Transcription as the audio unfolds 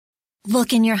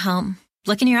Look in your home.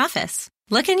 Look in your office.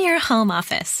 Look in your home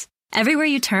office. Everywhere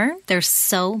you turn, there's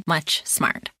so much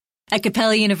smart. At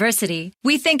Capella University,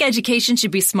 we think education should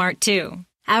be smart too.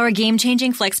 Our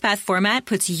game-changing FlexPath format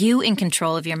puts you in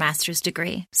control of your master's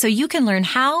degree, so you can learn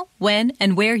how, when,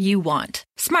 and where you want.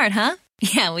 Smart, huh?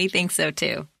 Yeah, we think so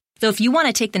too. So if you want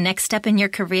to take the next step in your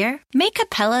career, make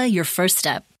Capella your first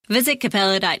step. Visit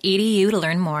capella.edu to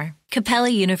learn more. Capella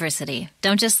University.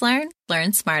 Don't just learn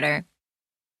smarter.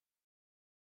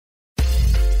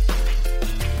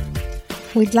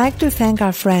 We'd like to thank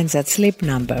our friends at Sleep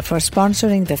Number for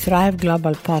sponsoring the Thrive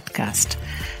Global podcast.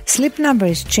 Sleep Number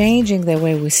is changing the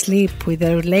way we sleep with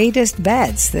their latest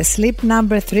beds, the Sleep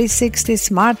Number 360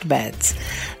 smart beds.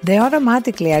 They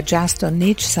automatically adjust on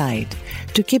each side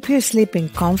to keep you sleeping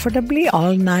comfortably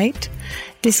all night.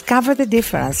 Discover the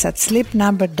difference at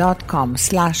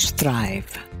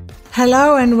sleepnumber.com/thrive.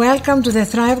 Hello and welcome to the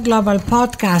Thrive Global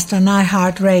podcast on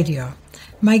iHeartRadio.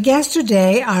 My guests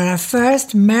today are our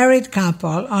first married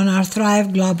couple on our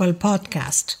Thrive Global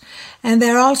podcast, and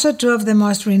they're also two of the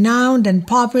most renowned and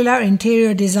popular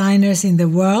interior designers in the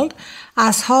world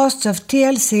as hosts of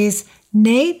TLC's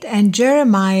Nate and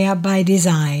Jeremiah by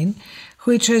Design,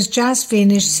 which has just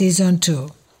finished season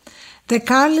 2. They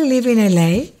currently live in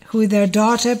LA with their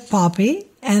daughter Poppy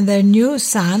and their new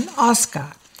son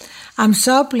Oscar. I'm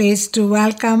so pleased to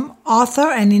welcome author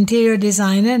and interior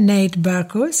designer Nate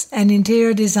Berkus and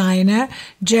interior designer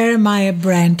Jeremiah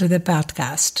Brent to the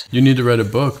podcast. You need to write a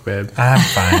book, babe. I'm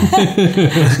fine.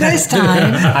 There's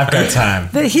time. I've got time.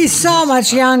 He's so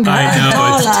much younger. I know,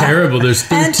 taller. it's terrible. There's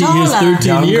 13, he's 13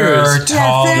 Younger, years.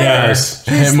 taller. Yes,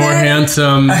 He's more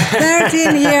handsome.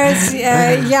 13 years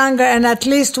younger and at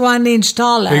least 1 inch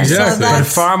taller. Exactly. So But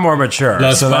that's, far more mature.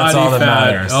 Less so that's body all that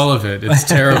fat, matters. all of it. It's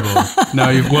terrible. Now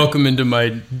you've welcomed into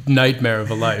my nightmare of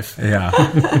a life. Yeah.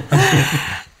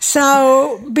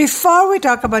 So before we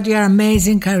talk about your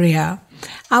amazing career,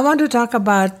 I want to talk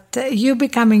about you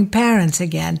becoming parents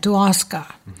again to Oscar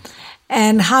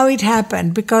and how it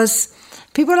happened, because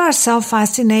people are so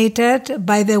fascinated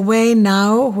by the way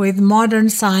now with modern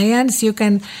science you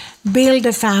can build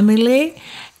a family.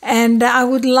 And I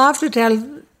would love to tell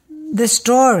the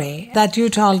story that you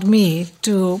told me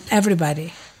to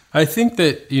everybody. I think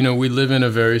that, we live in a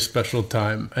very special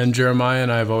time. And Jeremiah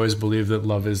and I have always believed that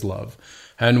love is love.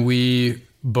 And we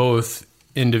both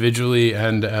individually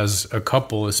and as a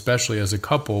couple, especially as a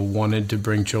couple, wanted to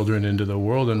bring children into the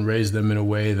world and raise them in a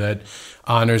way that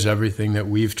honors everything that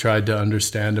we've tried to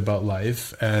understand about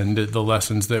life and the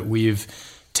lessons that we've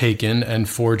taken, and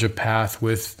forge a path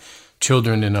with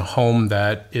children in a home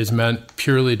that is meant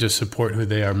purely to support who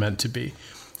they are meant to be.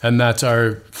 And that's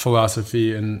our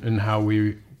philosophy and how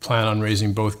we plan on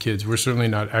raising both kids. We're certainly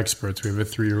not experts. We have a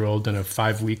 3-year-old and a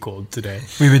 5-week-old today.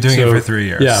 We've been doing it for 3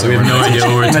 years. Yeah, so we have no idea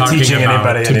what we're talking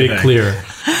about, to be clear.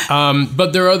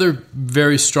 But there are other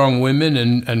very strong women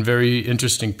and very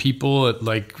interesting people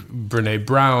like Brene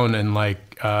Brown and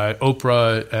like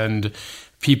Oprah and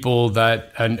people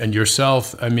that, and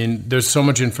yourself. I mean, there's so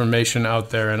much information out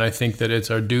there, and I think that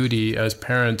it's our duty as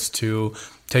parents to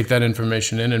take that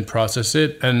information in and process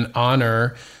it and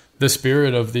honor the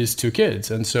spirit of these two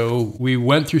kids. And so we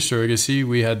went through surrogacy.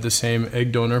 We had the same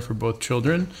egg donor for both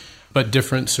children, but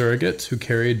different surrogates who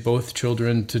carried both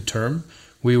children to term.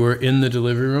 We were in the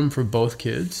delivery room for both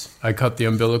kids. I cut the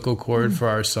umbilical cord for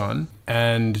our son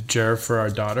and Jer for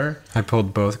our daughter. I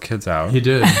pulled both kids out. He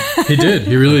did. He did.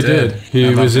 He really did.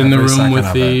 He was in the room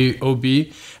with the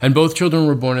OB. And both children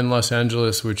were born in Los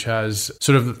Angeles, which has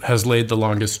laid the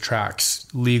longest tracks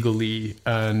legally.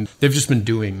 And they've just been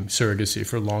doing surrogacy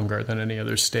for longer than any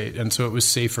other state. And so it was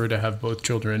safer to have both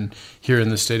children here in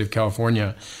the state of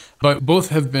California. But both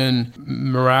have been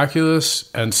miraculous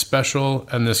and special,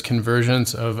 and this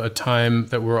convergence of a time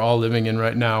that we're all living in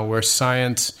right now, where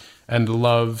science and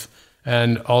love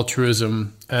and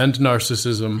altruism and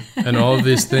narcissism and all of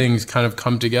these things kind of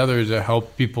come together to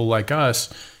help people like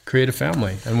us create a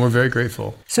family, and we're very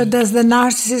grateful. So does the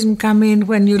narcissism come in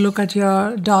when you look at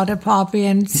your daughter Poppy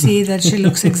and see that she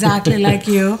looks exactly like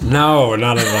you? No,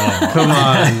 not at all. Come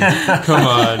on.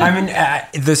 I mean,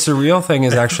 the surreal thing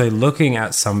is actually looking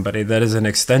at somebody that is an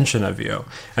extension of you.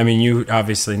 I mean, you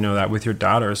obviously know that with your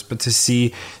daughters, but to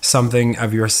see something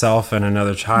of yourself in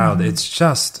another child, it's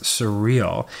just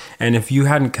surreal. And if you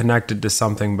hadn't connected to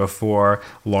something before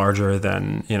larger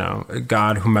than,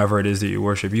 God, whomever it is that you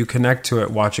worship, you connect to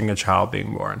it watching a child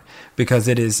being born, because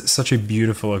it is such a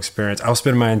beautiful experience. I'll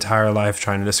spend my entire life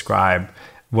trying to describe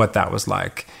what that was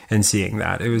like and seeing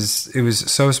that. It was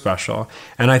so special.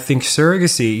 And I think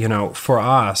surrogacy, you know, for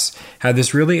us had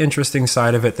this really interesting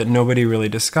side of it that nobody really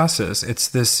discusses. It's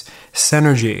this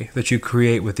synergy that you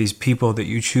create with these people that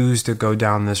you choose to go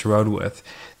down this road with.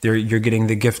 You're getting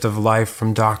the gift of life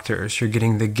from doctors. You're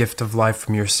getting the gift of life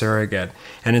from your surrogate.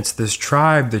 And it's this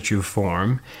tribe that you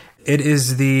form. It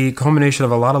is the culmination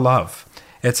of a lot of love.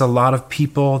 It's a lot of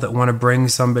people that want to bring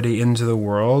somebody into the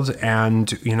world.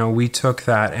 And, you know, we took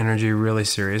that energy really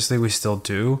seriously. We still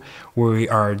do. We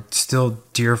are still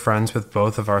dear friends with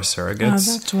both of our surrogates.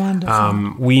 Oh, that's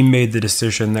wonderful. We made the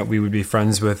decision that we would be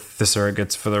friends with the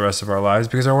surrogates for the rest of our lives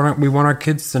because we want our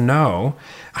kids to know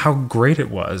how great it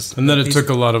was. And that it took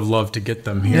a lot of love to get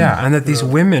them here. Yeah, and that these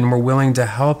women were willing to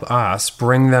help us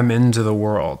bring them into the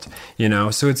world, you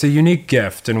know? So it's a unique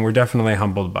gift, and we're definitely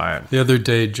humbled by it. The other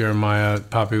day,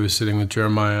 Poppy was sitting with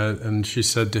Jeremiah, and she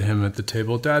said to him at the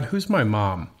table, "Dad, who's my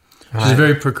mom?" She's a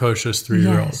very precocious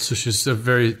 3-year-old, yes. So she's a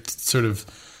very sort of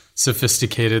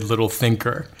sophisticated little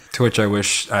thinker. To which I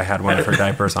wish I had one of her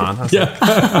diapers on.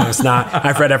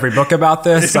 I've read every book about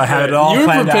this. I had it all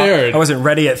planned out. I wasn't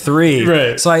ready at 3.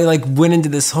 Right. So I went into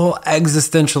this whole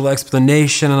existential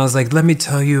explanation, and I was like, let me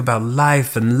tell you about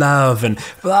life and love and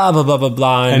blah, blah, blah, blah,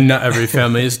 blah. And not every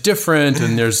family is different.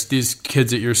 And there's these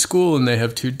kids at your school, and they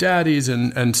have 2 daddies,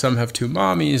 and some have 2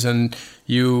 mommies. And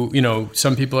you know,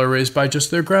 some people are raised by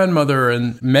just their grandmother,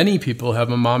 and many people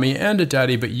have a mommy and a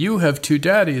daddy, but you have 2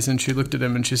 daddies. And she looked at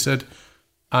him and she said,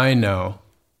 "I know.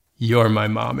 You're my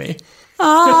mommy."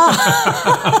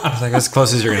 I was like, as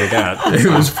close as you're going to get.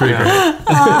 It was pretty great.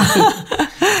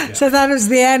 So that was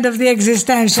the end of the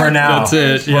existential. For now. That's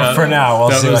it. Yeah. Well, for now.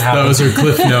 We'll see what happens. That was her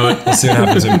cliff note. We'll see what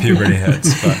happens when puberty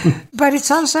hits. But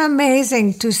it's also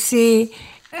amazing to see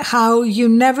how you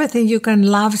never think you can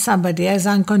love somebody as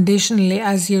unconditionally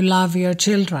as you love your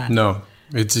children. No,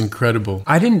 it's incredible.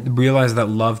 I didn't realize that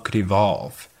love could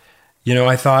evolve. You know,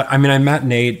 I met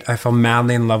Nate. I fell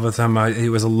madly in love with him. It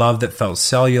was a love that felt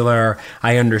cellular.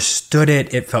 I understood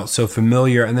it. It felt so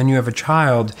familiar. And then you have a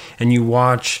child and you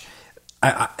watch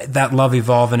that love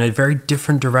evolve in a very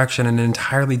different direction, an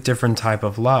entirely different type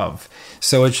of love.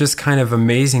 So it's just kind of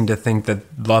amazing to think that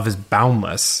love is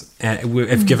boundless,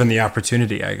 if given the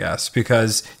opportunity, I guess,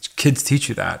 because kids teach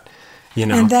you that. You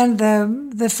know? And then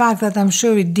the fact that I'm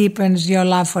sure it deepens your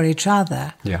love for each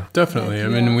other. Yeah, definitely. I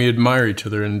mean, we admire each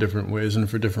other in different ways and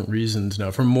for different reasons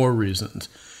now, for more reasons.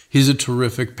 He's a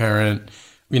terrific parent.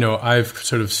 You know, I've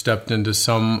sort of stepped into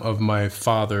some of my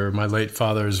late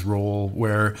father's role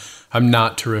where I'm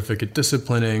not terrific at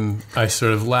disciplining. I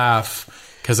sort of laugh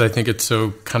because I think it's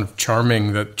so kind of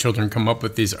charming that children come up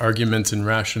with these arguments and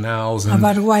rationales. And,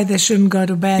 about why they shouldn't go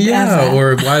to bed ever.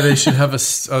 Or why they should have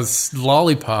a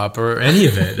lollipop or any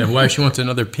of it, and why she wants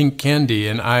another pink candy.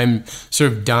 And I'm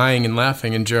sort of dying and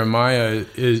laughing, and Jeremiah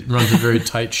runs a very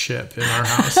tight ship in our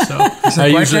house. So I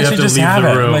usually have to leave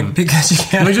the room. Because you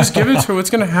can't. We just give it to her. What's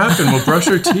going to happen? We'll brush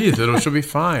her teeth. She'll be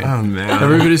fine. Oh, man.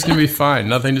 Everybody's going to be fine.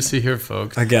 Nothing to see here,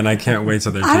 folks. Again, I can't wait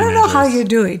till they're teenagers. I don't know how you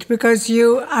do it, because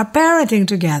you are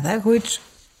parenting together, which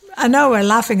I know we're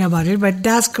laughing about it, but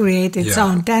does create its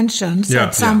own tensions.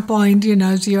 At some point, you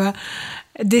know, you're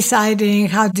deciding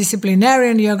how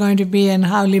disciplinarian you're going to be and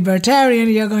how libertarian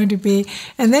you're going to be.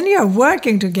 And then you're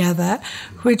working together,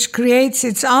 which creates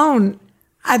its own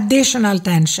additional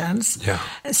tensions. Yeah.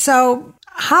 So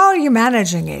how are you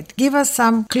managing it? Give us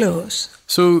some clues.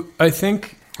 So I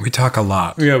think... We talk a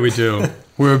lot. Yeah, we do.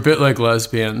 We're a bit like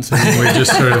lesbians. I mean, we're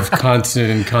just sort of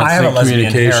constant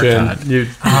communication. You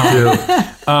do.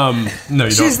 No,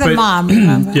 you She's don't. The mom,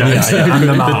 remember? Yeah, exactly. I'm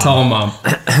the mom. The tall mom.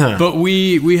 But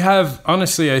we have,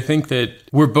 honestly, I think that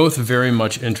we're both very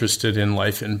much interested in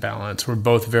life in balance. We're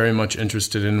both very much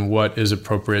interested in what is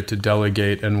appropriate to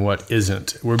delegate and what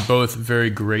isn't. We're both very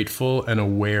grateful and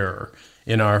aware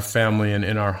in our family and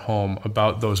in our home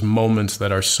about those moments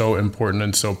that are so important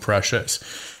and so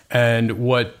precious. And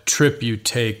what trip you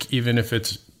take, even if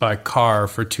it's by car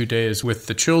for 2 days with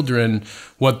the children,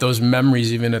 what those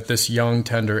memories, even at this young,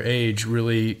 tender age,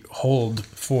 really hold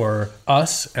for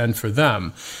us and for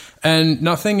them. And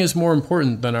nothing is more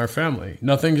important than our family.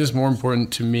 Nothing is more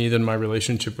important to me than my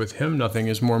relationship with him. Nothing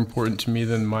is more important to me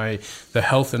than the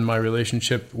health in my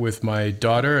relationship with my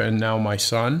daughter and now my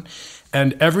son.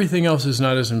 And everything else is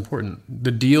not as important.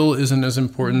 The deal isn't as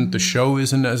important. The show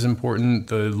isn't as important.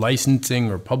 The licensing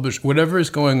or whatever is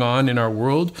going on in our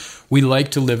world, we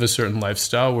like to live a certain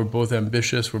lifestyle. We're both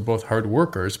ambitious. We're both hard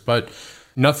workers. But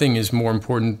nothing is more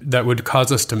important that would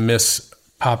cause us to miss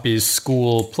Poppy's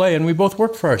school play. And we both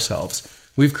work for ourselves.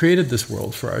 We've created this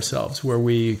world for ourselves where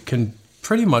we can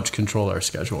pretty much control our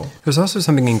schedule. There's also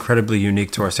something incredibly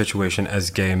unique to our situation as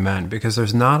gay men, because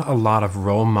there's not a lot of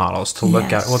role models to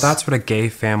look at. Well, that's what a gay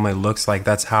family looks like.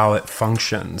 That's how it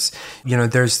functions. You know,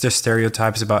 there's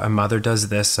stereotypes about a mother does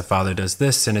this, a father does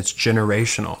this, and it's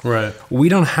generational. Right. We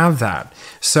don't have that.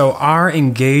 So our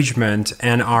engagement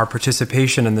and our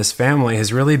participation in this family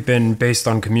has really been based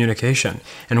on communication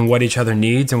and what each other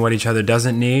needs and what each other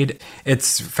doesn't need.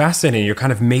 It's fascinating. You're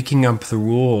kind of making up the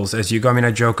rules as you go. I mean,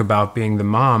 I joke about being the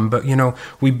mom, but you know,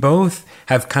 we both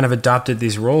have kind of adopted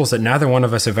these roles that neither one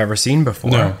of us have ever seen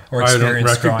before. No, or I don't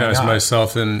recognize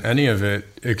myself in any of it,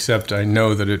 except I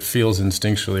know that it feels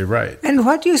instinctually right. And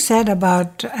what you said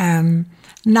about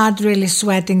not really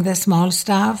sweating the small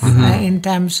stuff in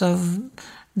terms of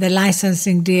the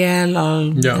licensing deal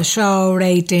or the show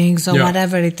ratings or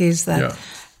whatever it is that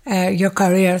your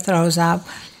career throws up.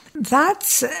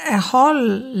 That's a whole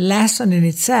lesson in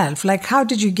itself. Like, how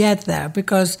did you get there?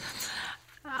 Because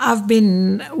I've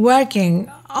been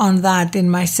working on that in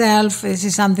myself. This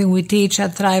is something we teach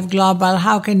at Thrive Global.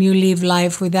 How can you live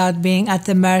life without being at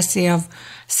the mercy of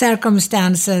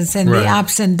circumstances and the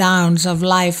ups and downs of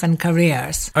life and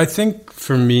careers? I think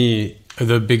for me,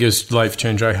 the biggest life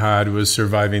change I had was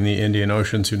surviving the Indian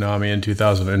Ocean tsunami in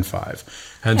 2005.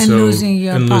 And so,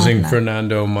 losing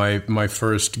Fernando, my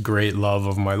first great love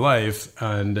of my life,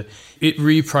 and it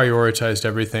reprioritized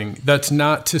everything. That's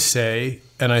not to say,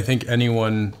 and I think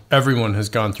everyone has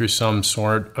gone through some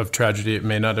sort of tragedy. It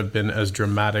may not have been as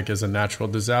dramatic as a natural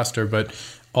disaster, but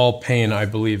all pain, I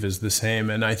believe, is the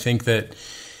same. And I think that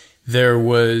there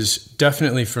was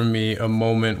definitely for me a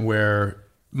moment where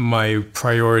my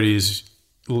priorities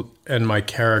and my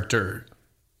character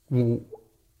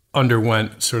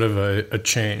underwent sort of a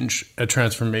change, a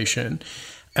transformation.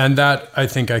 And that I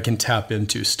think I can tap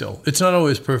into still. It's not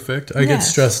always perfect. I get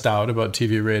stressed out about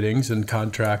TV ratings and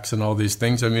contracts and all these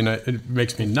things. I mean, it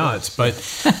makes me nuts. But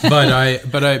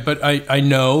I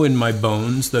know in my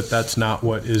bones that that's not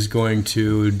what is going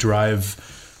to drive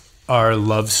our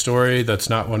love story. That's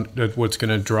not what's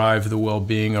going to drive the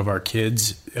well-being of our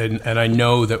kids. And I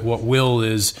know that what will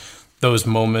is those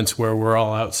moments where we're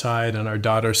all outside and our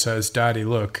daughter says, "Daddy,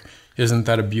 look, isn't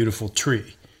that a beautiful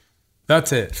tree?"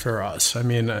 That's it for us. I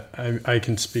mean, I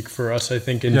can speak for us, I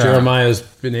think. And Jeremiah's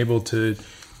been able to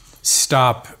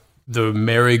stop the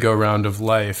merry-go-round of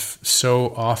life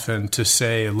so often to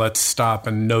say, let's stop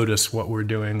and notice what we're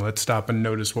doing. Let's stop and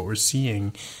notice what we're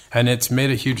seeing. And it's made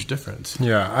a huge difference.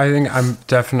 Yeah, I think I'm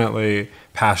definitely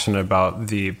passionate about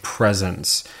the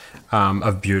presence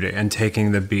of beauty and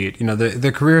taking the beat. You know,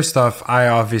 the career stuff, I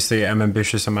obviously am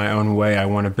ambitious in my own way. I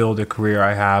want to build a career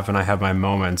I have, and I have my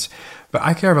moments. But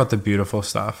I care about the beautiful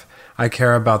stuff. I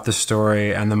care about the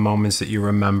story and the moments that you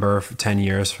remember 10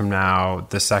 years from now,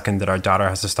 the second that our daughter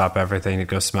has to stop everything to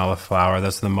go smell a flower.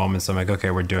 Those are the moments I'm like, okay,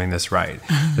 we're doing this right.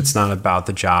 It's not about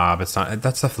the job. It's not,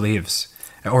 that stuff leaves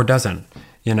or doesn't,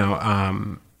 you know,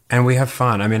 and we have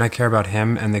fun. I mean, I care about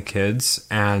him and the kids,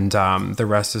 and the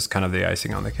rest is kind of the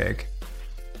icing on the cake.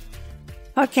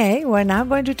 Okay, we're now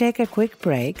going to take a quick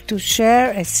break to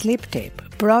share a sleep tip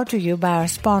brought to you by our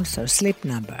sponsor, Sleep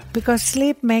Number, because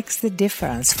sleep makes the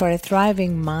difference for a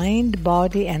thriving mind,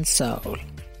 body, and soul.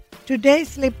 Today's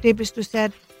sleep tip is to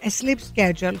set a sleep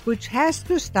schedule which has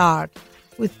to start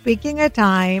with picking a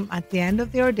time at the end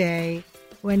of your day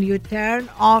when you turn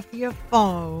off your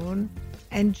phone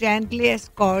and gently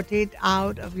escort it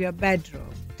out of your bedroom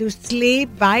to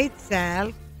sleep by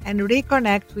itself and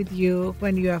reconnect with you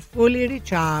when you are fully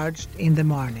recharged in the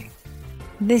morning.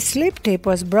 This sleep tip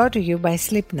was brought to you by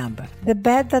Sleep Number, the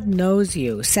bed that knows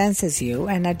you, senses you,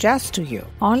 and adjusts to you.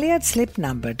 Only at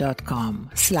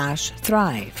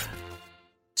sleepnumber.com/thrive.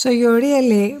 So you're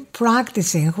really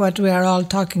practicing what we are all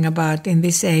talking about in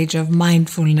this age of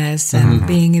mindfulness and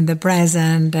being in the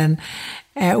present and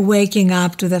waking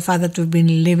up to the fact that we've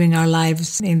been living our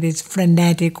lives in this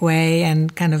frenetic way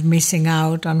and kind of missing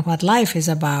out on what life is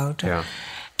about. Yeah.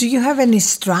 Do you have any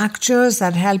structures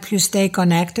that help you stay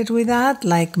connected with that,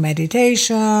 like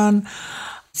meditation,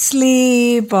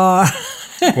 sleep, or...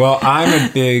 Well,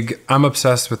 I'm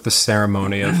obsessed with the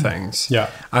ceremony of things.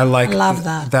 Yeah. I love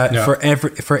that.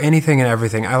 For anything and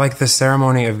everything. I like the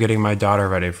ceremony of getting my daughter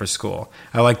ready for school.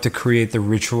 I like to create the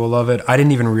ritual of it. I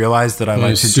didn't even realize that I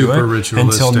like to do it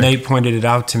until Nate pointed it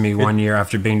out to me one year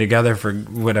after being together for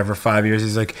 5 years.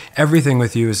 He's like, everything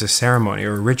with you is a ceremony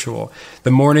or a ritual. The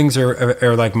mornings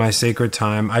are like my sacred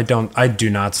time. I do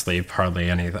not sleep hardly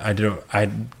anything. I do.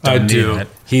 Need it.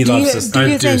 He loves this. Do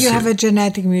you think you have a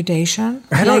genetic mutation?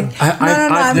 I don't.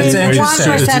 I mean,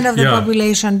 1% of the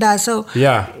population does. So,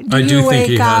 I do think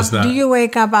he has that. Do you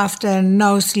wake up after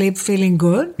no sleep feeling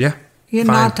good? Yeah. You're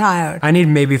not tired. I need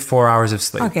maybe 4 hours of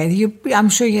sleep. Okay, I'm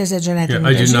sure he has a genetic I do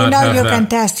mutation. not have you that. can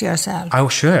test yourself. I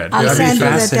should. I'll That'd send be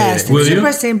you the fascinating. test. Will It's you?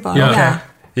 super simple. Yeah. Yeah. Okay.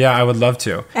 Yeah, I would love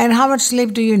to. And how much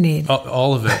sleep do you need?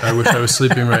 All of it. I wish I was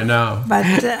sleeping right now.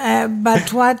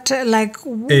 But what, like...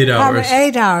 8 hours.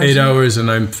 8 hours. 8 hours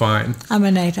and I'm fine. I'm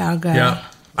an 8-hour girl. Yeah.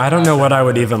 I don't know what I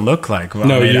would even look like.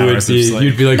 No,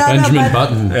 you'd be like Benjamin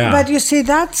Button. Yeah. But you see,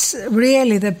 that's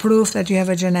really the proof that you have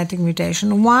a genetic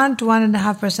mutation. 1 to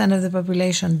 1.5% of the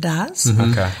population does.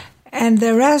 Okay. And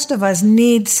the rest of us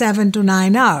need 7 to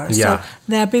 9 hours. Yeah. So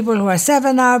there are people who are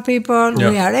 7-hour people,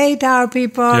 we are 8-hour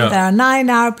people, there are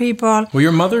 9-hour people. Well,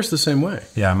 your mother's the same way.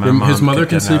 Yeah, my mom his mother could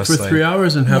can get sleep no for sleep. 3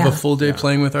 hours and have Yeah. a full day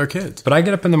playing with our kids. But I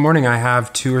get up in the morning, I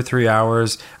have 2 or 3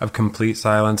 hours of complete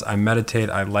silence. I meditate,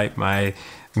 I light my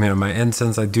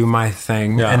incense, I do my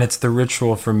thing, and it's the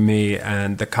ritual for me.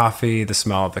 And the coffee, the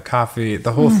smell of the coffee,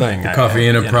 the whole thing. The coffee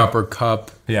in a proper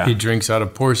cup. Yeah. He drinks out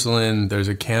of porcelain. There's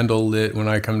a candle lit when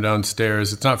I come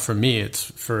downstairs. It's not for me. It's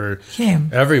for him.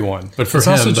 Everyone. But for It's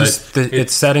him. also just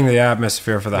it's setting the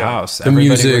atmosphere for the house. The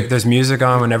music. There's music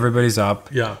on when everybody's up.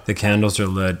 Yeah. The candles are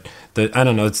lit. I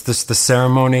don't know. It's this the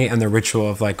ceremony and the ritual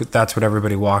of like that's what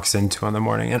everybody walks into in the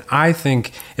morning. And I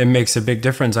think it makes a big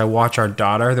difference. I watch our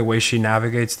daughter, the way she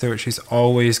navigates through it. She's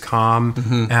always calm.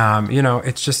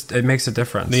 It's just it makes a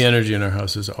difference. The energy in our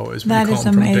house is always been That calm is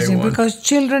from day amazing one. because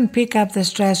children pick up the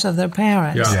stress of their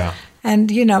parents. Yeah.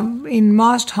 And, in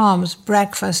most homes,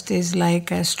 breakfast is like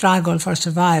a struggle for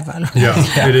survival.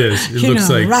 Yeah, it is. It looks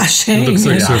like rushing. It looks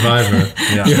like Survivor.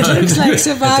 It looks like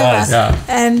Survivor. does. Yeah.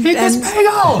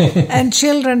 And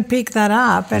children pick that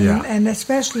up, and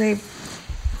especially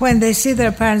when they see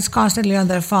their parents constantly on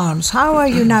their phones. How are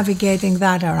you navigating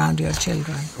that around your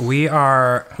children? We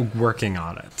are working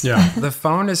on it. Yeah. The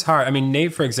phone is hard. I mean,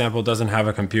 Nate, for example, doesn't have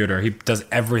a computer. He does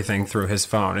everything through his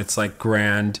phone. It's like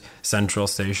grand central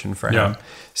station for him. Yeah.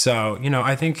 So,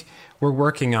 I think we're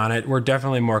working on it. We're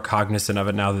definitely more cognizant of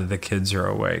it now that the kids are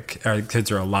awake. Our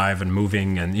kids are alive and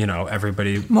moving and,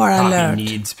 everybody More alert.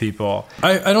 needs people.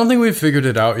 I don't think we've figured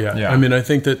it out yet. Yeah. I mean, I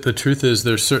think that the truth is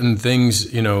there's certain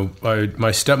things,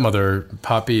 my stepmother,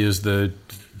 Poppy, is the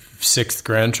 6th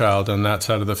grandchild on that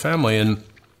side of the family. And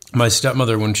my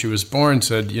stepmother, when she was born,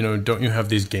 said, don't you have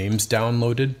these games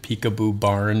downloaded, Peekaboo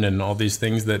Barn and all these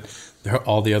things that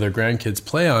all the other grandkids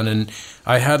play on? And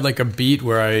I had like a beat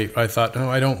where I thought, no,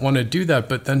 I don't want to do that.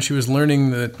 But then she was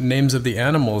learning the names of the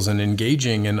animals and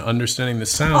engaging and understanding the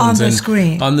sounds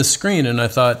On the screen. And I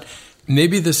thought,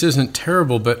 maybe this isn't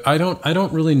terrible, but I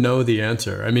don't really know the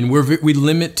answer. I mean, we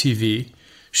limit TV.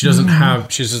 She doesn't have,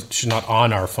 she's not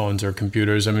on our phones or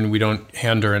computers. I mean, we don't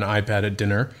hand her an iPad at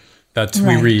dinner.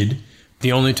 We read.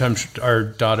 The only time our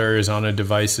daughter is on a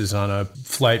device is on a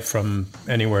flight from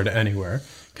anywhere to anywhere,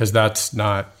 because that's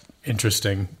not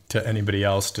interesting to anybody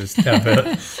else to have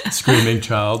a screaming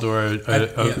child or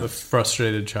a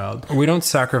frustrated child. We don't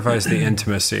sacrifice the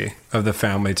intimacy of the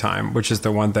family time, which is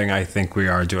the one thing I think we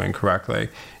are doing correctly.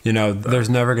 There's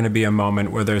never going to be a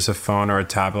moment where there's a phone or a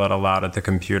tablet allowed at the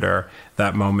computer.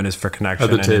 That moment is for connection.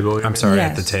 At the table. I'm sorry,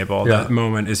 Yes. at the table. Yeah. That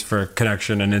moment is for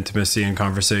connection and intimacy and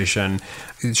conversation.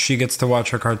 She gets to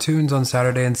watch her cartoons on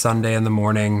Saturday and Sunday in the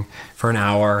morning for an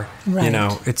hour. Right.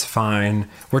 It's fine.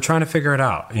 We're trying to figure it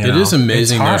out. It is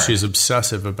amazing It's though. hard. She's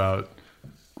obsessive about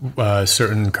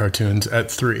certain cartoons at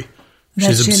 3. That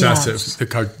She's she obsessive.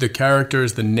 loves. The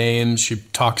characters, the names. She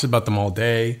talks about them all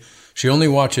day. She only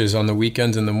watches on the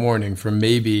weekends in the morning for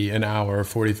maybe an hour,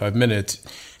 45 minutes,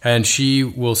 and she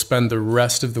will spend the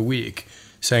rest of the week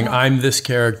saying, "I'm this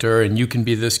character, and you can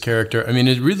be this character." I mean,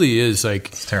 it really is like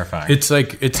It's terrifying. It's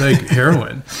like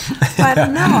heroin. But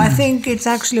no, I think it's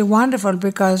actually wonderful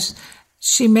because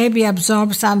she maybe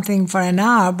absorbs something for an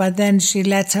hour, but then she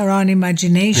lets her own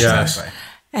imagination Yes.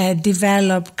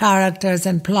 develop characters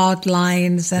and plot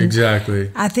lines. And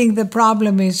Exactly. I think the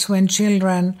problem is when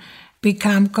children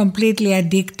become completely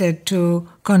addicted to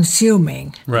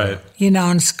consuming, Right.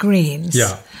 on screens.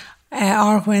 Yeah.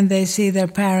 Or when they see their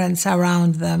parents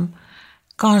around them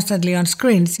constantly on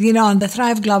screens. On the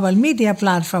Thrive Global Media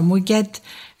platform, we get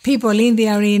people in the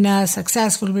arena,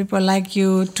 successful people like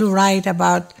you, to write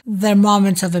about their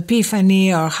moments of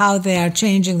epiphany or how they are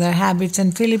changing their habits.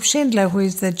 And Philip Schindler, who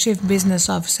is the chief business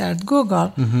officer at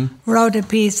Google, wrote a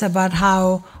piece about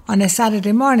how on a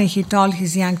Saturday morning he told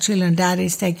his young children,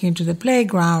 "Daddy's taking you to the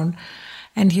playground."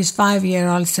 And his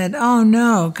 5-year-old said, "Oh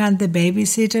no, can't the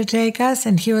babysitter take us?"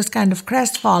 And he was kind of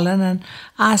crestfallen and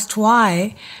asked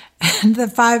why. And the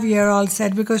 5-year-old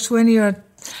said, "Because when you're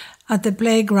at the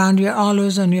playground, you're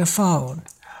always on your phone."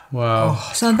 Wow.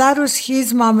 So that was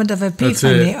his moment of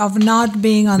epiphany, it. of not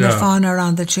being on the Yeah. phone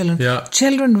around the children. Yeah.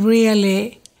 Children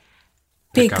really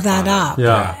pick that up.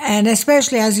 Yeah. And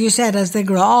especially, as you said, as they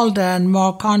grow older and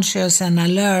more conscious and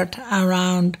alert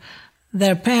around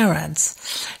their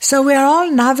parents. So we are all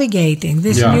navigating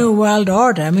this new world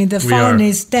order. I mean, the phone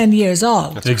is 10 years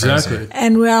old. That's exactly.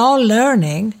 And we are all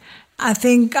learning. I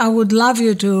think I would love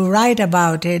you to write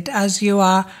about it as you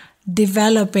are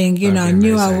developing,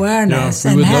 new awareness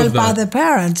and help other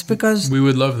parents, because we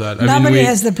would love that. Nobody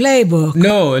has the playbook.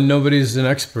 No, and nobody's an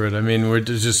expert. I mean, we're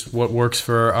just what works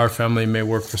for our family may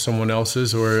work for someone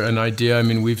else's, or an idea. I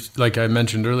mean, we've, like I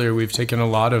mentioned earlier, we've taken a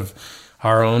lot of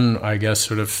our own, I guess,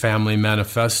 sort of family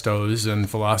manifestos and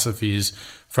philosophies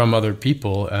from other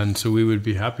people, and so we would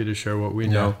be happy to share what we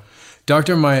know.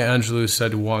 Dr. Maya Angelou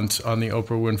said once on the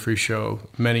Oprah Winfrey Show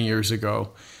many years ago,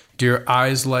 "Do your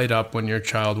eyes light up when your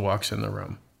child walks in the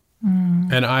room?"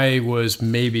 And I was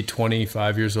maybe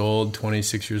 25 years old,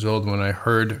 26 years old when I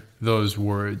heard those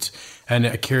words. And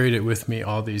I carried it with me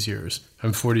all these years.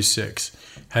 I'm 46.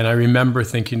 And I remember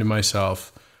thinking to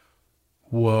myself,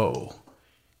 whoa,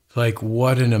 like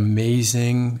what an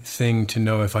amazing thing to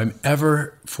know. If I'm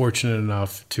ever fortunate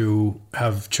enough to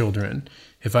have children,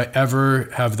 if I ever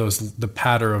have the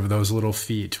patter of those little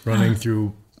feet running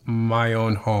through my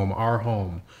own home, our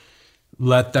home,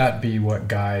 let that be what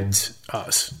guides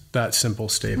us, that simple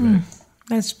statement.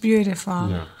 That's beautiful.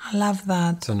 Yeah. I love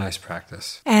that. It's a nice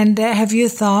practice. And have you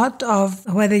thought of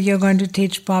whether you're going to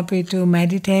teach Poppy to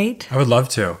meditate? I would love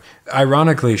to.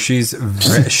 Ironically, she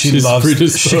loves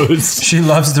predisposed. She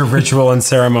loves the ritual and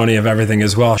ceremony of everything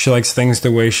as well. She likes things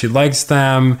the way she likes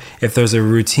them. If there's a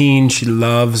routine, she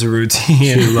loves a routine.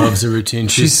 She loves a routine.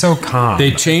 She's so calm.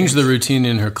 They changed the routine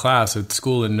in her class at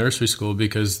school, in nursery school,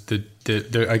 because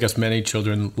I guess many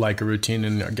children like a routine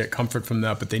and get comfort from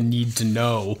that, but they need to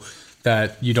know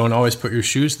that you don't always put your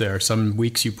shoes there. Some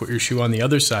weeks you put your shoe on the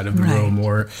other side of the room.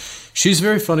 Or she's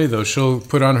very funny though. She'll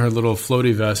put on her little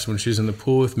floaty vest when she's in the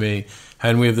pool with me,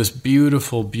 and we have this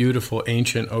beautiful, beautiful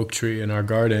ancient oak tree in our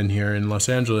garden here in Los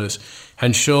Angeles,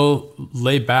 and she'll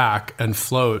lay back and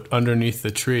float underneath the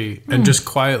tree and just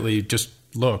quietly just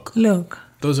look.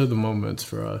 Those are the moments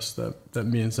for us that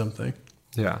mean something.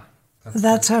 Yeah.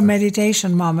 That's her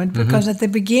meditation moment, because at the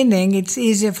beginning it's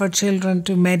easier for children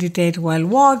to meditate while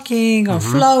walking or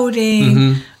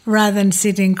floating rather than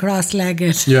sitting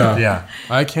cross-legged. Yeah.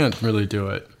 I can't really do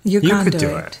it. You can't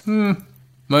do it.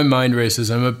 My mind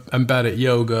races. I'm bad at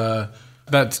yoga.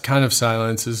 That kind of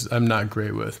silence I'm not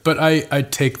great with. But I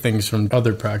take things from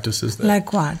other practices.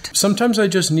 Like what? Sometimes I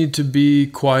just need to be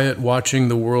quiet watching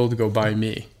the world go by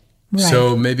me. Right.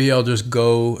 So maybe I'll just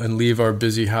go and leave our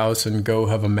busy house and go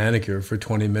have a manicure for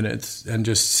 20 minutes and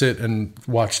just sit and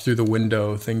watch through the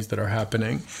window things that are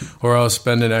happening. Or I'll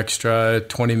spend an extra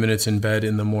 20 minutes in bed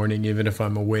in the morning, even if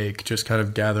I'm awake, just kind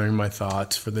of gathering my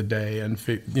thoughts for the day and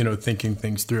thinking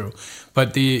things through.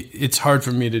 But it's hard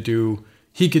for me to do.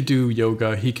 He could do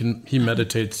yoga. He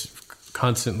meditates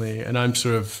constantly, and I'm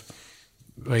sort of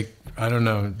like, I don't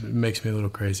know, it makes me a little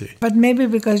crazy. But maybe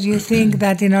because you think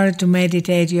that in order to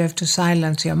meditate, you have to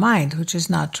silence your mind, which is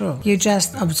not true. You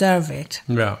just observe it.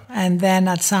 Yeah. And then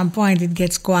at some point it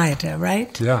gets quieter,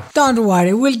 right? Yeah. Don't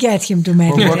worry, we'll get him to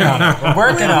meditate. We're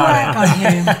working on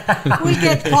it. We'll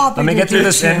get Poppy Let me get through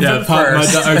this infant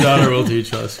first. Our daughter will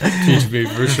teach me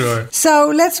for sure.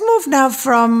 So let's move now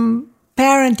from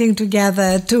parenting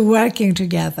together to working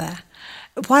together.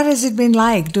 What has it been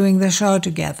like doing the show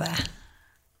together?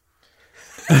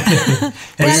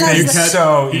 It's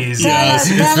so easy. Yes,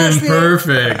 it's been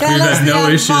perfect. We've had no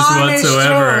issues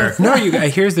whatsoever. No,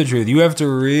 here's the truth. You have to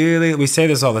really, we say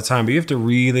this all the time, but you have to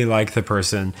really like the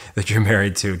person that you're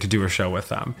married to do a show with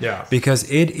them. Yeah. Because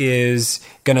it is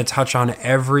going to touch on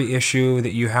every issue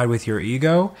that you had with your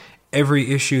ego,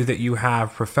 every issue that you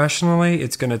have professionally.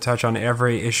 It's going to touch on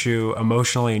every issue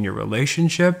emotionally in your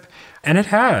relationship. And it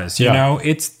has, you know,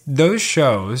 those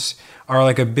shows are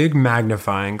like a big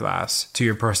magnifying glass to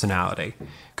your personality,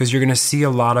 because you're going to see a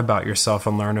lot about yourself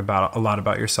and learn about a lot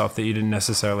about yourself that you didn't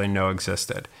necessarily know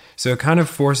existed. So it kind of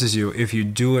forces you, if you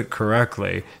do it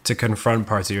correctly, to confront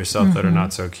parts of yourself that are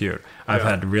not so cute. I've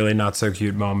had really not so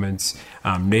cute moments.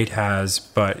 Nate has,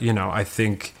 but I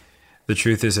think the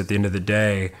truth is, at the end of the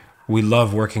day, we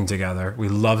love working together. We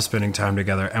love spending time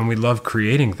together, and we love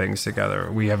creating things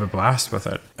together. We have a blast with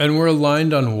it. And we're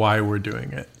aligned on why we're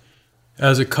doing it.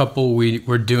 As a couple,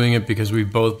 we're doing it because we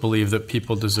both believe that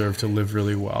people deserve to live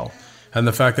really well. And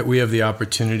the fact that we have the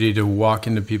opportunity to walk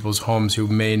into people's homes who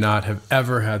may not have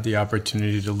ever had the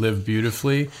opportunity to live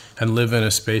beautifully and live in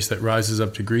a space that rises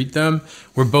up to greet them.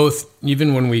 We're both,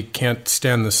 even when we can't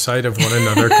stand the sight of one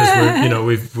another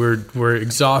because we're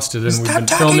exhausted and we've been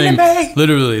filming.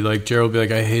 Literally, like Gerald will be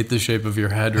like, I hate the shape of your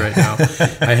head right now.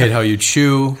 I hate how you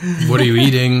chew. What are you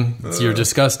eating? You're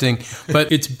disgusting.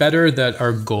 But it's better that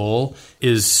our goal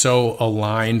is so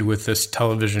aligned with this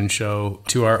television show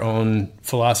to our own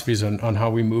philosophies on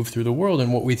how we move through the world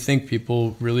and what we think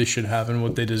people really should have and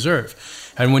what they deserve.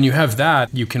 And when you have that,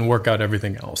 you can work out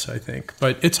everything else, I think.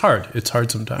 But it's hard. It's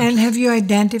hard sometimes. And have you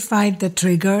identified the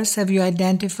triggers? Have you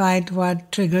identified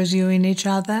what triggers you in each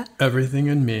other? Everything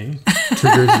in me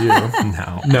triggers you.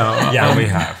 No. Yeah, we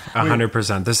have.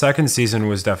 100%. The second season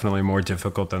was definitely more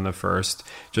difficult than the first,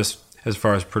 just as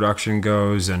far as production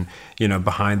goes and,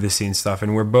 behind the scenes stuff.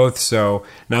 And we're both so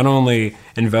not only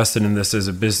invested in this as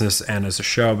a business and as a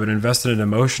show, but invested in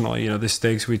emotionally. The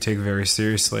stakes we take very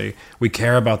seriously. We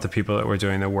care about the people that we're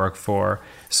doing the work for.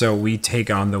 So we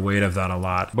take on the weight of that a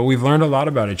lot. But we've learned a lot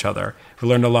about each other. We've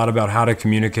learned a lot about how to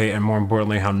communicate and, more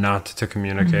importantly, how not to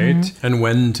communicate. Mm-hmm. And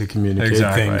when to communicate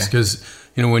things. Because,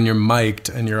 when you're mic'd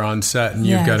and you're on set and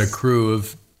you've got a crew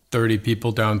of 30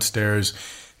 people downstairs,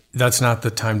 that's not the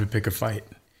time to pick a fight.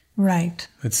 Right.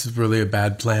 It's really a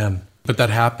bad plan. But that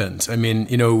happens. I mean,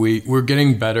 we're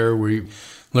getting better. We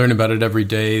learn about it every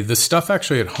day. The stuff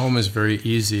actually at home is very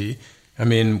easy. I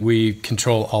mean, we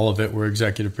control all of it. We're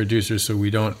executive producers, so we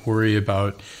don't worry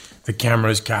about the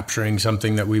cameras capturing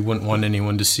something that we wouldn't want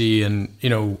anyone to see. And,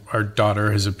 our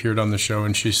daughter has appeared on the show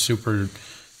and she's super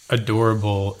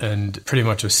adorable and pretty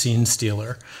much a scene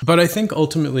stealer. But I think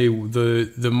ultimately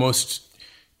the most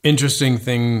interesting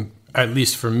thing, at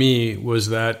least for me, was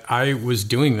that I was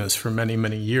doing this for many,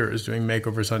 many years, doing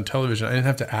makeovers on television. I didn't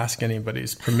have to ask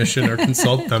anybody's permission or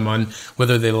consult them on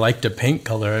whether they liked a paint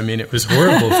color. I mean, it was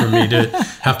horrible for me to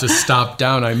have to stop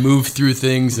down. I moved through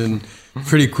things and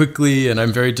pretty quickly, and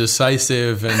I'm very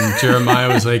decisive. And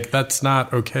Jeremiah was like, that's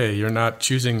not okay. You're not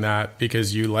choosing that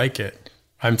because you like it.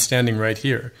 I'm standing right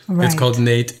here. Right. It's called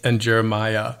Nate and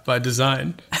Jeremiah by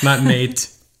design, not Nate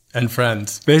and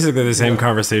Friends. Basically the same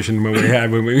conversation when we had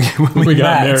when we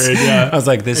got married. Yeah. I was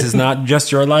like, this is not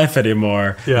just your life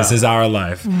anymore. Yeah. This is our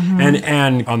life. Mm-hmm.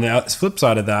 And on the flip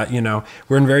side of that,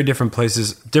 we're in very different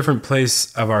places, different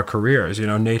place of our careers.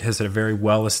 Nate has had a very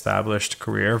well-established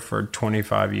career for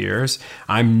 25 years.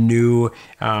 I'm new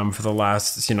for the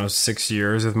last, 6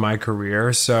 years of my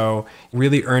career. So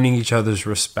really earning each other's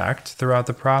respect throughout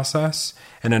the process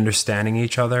and understanding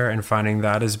each other and finding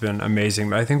that has been amazing.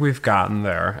 But I think we've gotten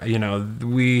there.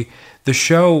 The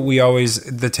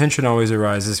tension always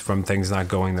arises from things not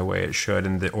going the way it should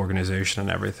in the organization and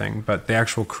everything. But the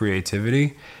actual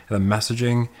creativity, the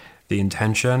messaging, the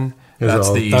intention,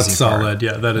 that's the easy part. That's solid.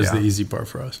 Yeah, that is the easy part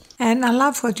for us. And I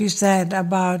love what you said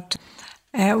about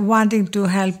wanting to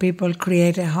help people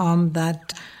create a home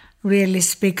that really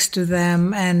speaks to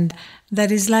them and that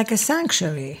is like a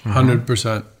sanctuary.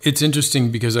 100%. It's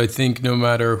interesting because I think no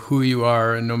matter who you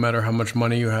are and no matter how much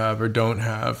money you have or don't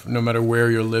have, no matter where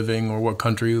you're living or what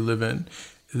country you live in,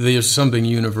 there's something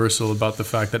universal about the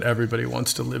fact that everybody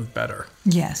wants to live better.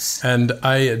 Yes. And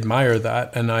I admire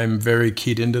that, and I'm very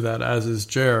keyed into that, as is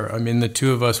Jer. I mean, the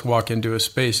two of us walk into a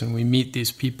space and we meet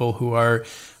these people who are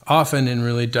often in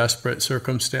really desperate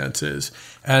circumstances,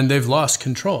 and they've lost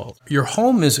control. Your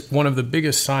home is one of the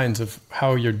biggest signs of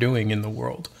how you're doing in the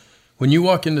world. When you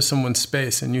walk into someone's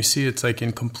space and you see it's like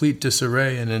in complete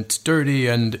disarray and it's dirty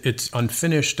and it's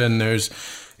unfinished and there's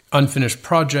unfinished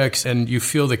projects and you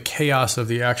feel the chaos of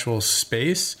the actual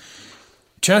space,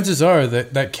 chances are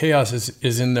that that chaos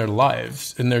is in their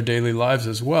lives, in their daily lives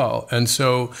as well. And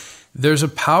so there's a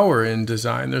power in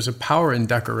design. There's a power in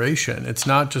decoration. It's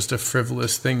not just a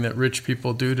frivolous thing that rich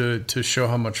people do to show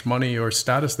how much money or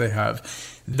status they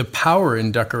have. The power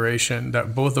in decoration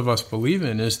that both of us believe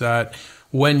in is that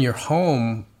when your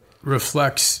home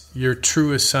reflects your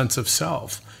truest sense of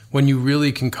self, when you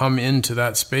really can come into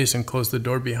that space and close the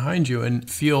door behind you and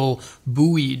feel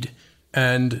buoyed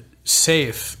and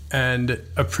safe and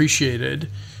appreciated,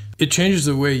 it changes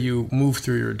the way you move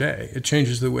through your day. It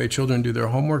changes the way children do their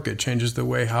homework. It changes the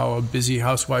way how a busy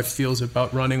housewife feels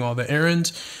about running all the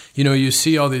errands. You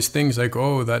see all these things like,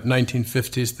 oh, that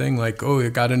 1950s thing, like, oh,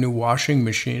 you got a new washing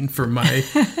machine for my,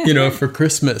 for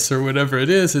Christmas or whatever it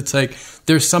is. It's like,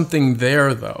 there's something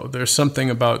there, though. There's something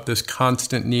about this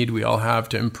constant need we all have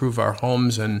to improve our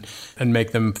homes and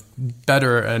make them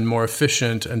better and more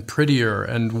efficient and prettier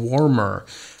and warmer,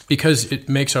 because it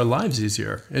makes our lives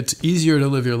easier. It's easier to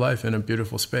live your life in a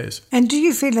beautiful space. And do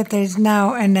you feel that there is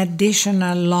now an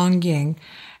additional longing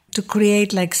to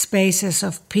create like spaces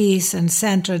of peace and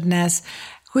centeredness,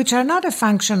 which are not a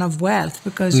function of wealth,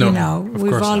 because,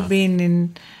 we've all been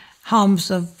in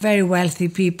homes of very wealthy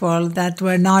people that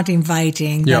were not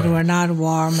inviting, that were not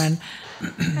warm.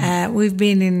 And we've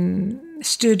been in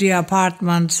studio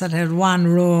apartments that had one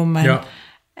room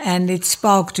and it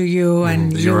spoke to you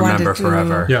and you remember wanted to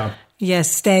forever.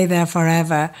 Yes, stay there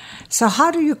forever. So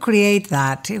how do you create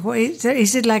that?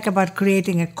 Is it like about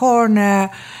creating a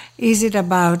corner? Is it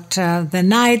about the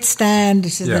nightstand?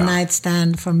 This is the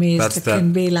nightstand for me. It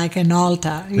can be like an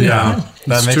altar.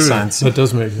 That makes sense. That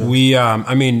does make sense. We,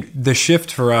 the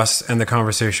shift for us and the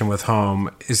conversation with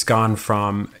home is gone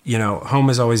from, home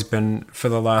has always been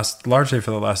largely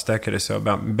for the last decade or so,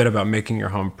 a bit about making your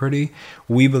home pretty.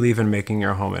 We believe in making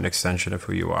your home an extension of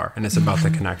who you are, and it's about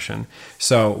the connection.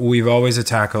 So we've always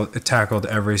tackled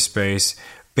every space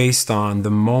based on the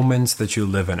moments that you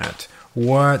live in it.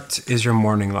 What is your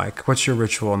morning like? What's your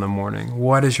ritual in the morning?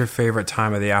 What is your favorite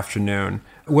time of the afternoon?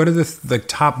 What are the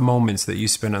top moments that you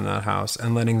spend in that house?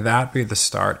 And letting that be the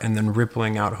start and then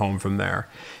rippling out home from there.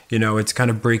 It's kind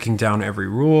of breaking down every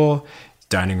rule.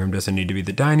 Dining room doesn't need to be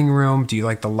the dining room. Do you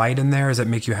like the light in there? Does it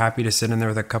make you happy to sit in there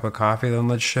with a cup of coffee? Then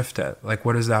let's shift it. Like,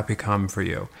 what does that become for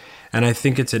you? And I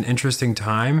think it's an interesting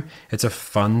time. It's a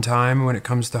fun time when it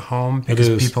comes to home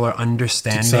because people are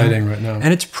understanding. It's exciting right now.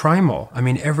 And it's primal. I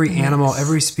mean, every animal,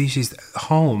 every species,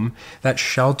 home, that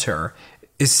shelter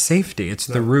is safety. It's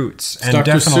the roots. It's and Dr.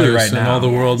 definitely Seuss, right now. In all the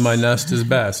world, my nest is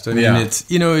best. I mean, it's,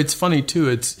 it's funny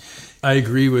too. I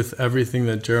agree with everything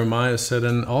that Jeremiah said.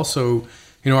 And also,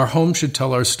 our home should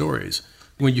tell our stories.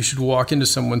 When you should walk into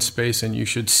someone's space and you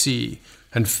should see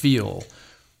and feel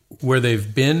where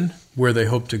they've been, where they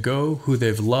hope to go, who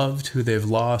they've loved, who they've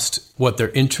lost, what their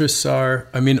interests are.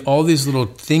 I mean, all these little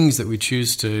things that we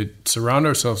choose to surround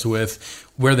ourselves with,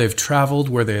 where they've traveled,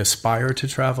 where they aspire to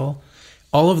travel.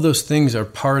 All of those things are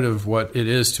part of what it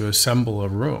is to assemble a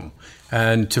room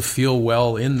and to feel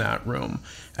well in that room.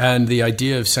 And the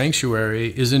idea of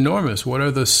sanctuary is enormous. What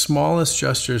are the smallest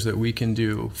gestures that we can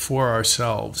do for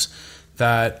ourselves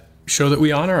that show that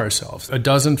we honor ourselves? A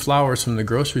dozen flowers from the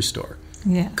grocery store.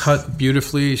 Yes. Cut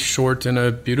beautifully short in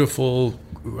a beautiful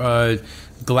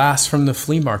glass from the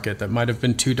flea market that might have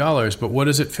been $2. But what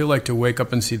does it feel like to wake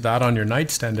up and see that on your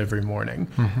nightstand every morning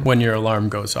when your alarm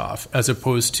goes off, as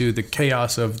opposed to the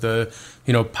chaos of the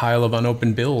pile of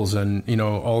unopened bills and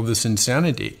all this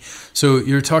insanity? So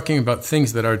you're talking about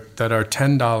things that are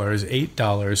 $10, $8,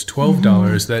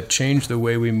 $12 that change the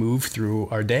way we move through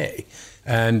our day.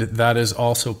 And that is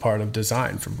also part of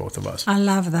design for both of us. I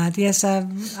love that. Yes,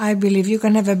 I believe you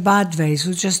can have a bud vase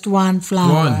with just one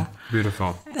flower.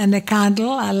 Beautiful. And a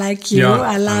candle. I like you.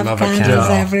 I love candles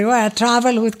everywhere. I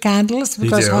travel with candles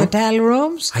because hotel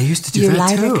rooms. I used to do that too. You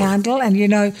light a candle and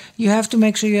you have to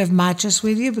make sure you have matches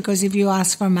with you, because if you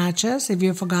ask for matches, if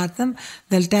you forgot them,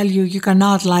 they'll tell you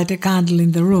cannot light a candle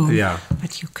in the room. Yeah.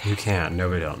 But you can. You can.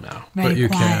 Nobody will know. Very but you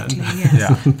quietly, can.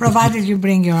 Yes. Yeah. Provided you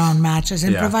bring your own matches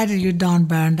and provided you don't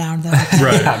burn down the hotel.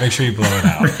 Right. Yeah, make sure you blow it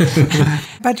out.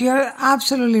 But you're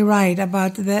absolutely right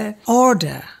about the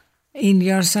order in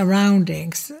your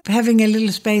surroundings. Having a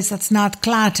little space that's not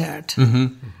cluttered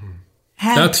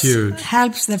that's huge.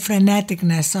 Helps the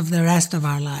freneticness of the rest of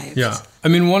our lives. Yeah. I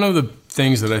mean, one of the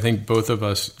things that I think both of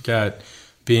us get,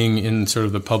 being in sort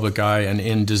of the public eye and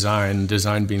in design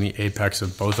being the apex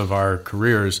of both of our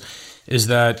careers, is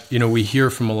that, we hear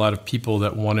from a lot of people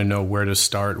that want to know where to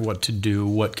start, what to do,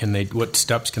 what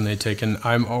steps can they take. And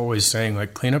I'm always saying,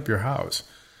 clean up your house.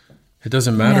 It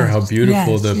doesn't matter how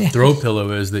beautiful the throw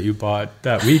pillow is that you bought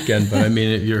that weekend, but I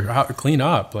mean, clean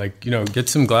up, get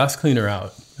some glass cleaner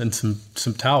out and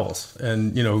some towels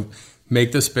and,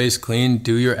 make the space clean,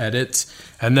 do your edits,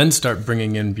 and then start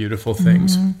bringing in beautiful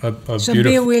things. So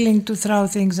be willing to throw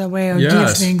things away or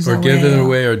give things away. Or give it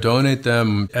away or donate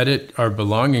them. Edit our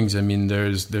belongings. I mean,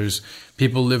 there's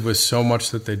people live with so much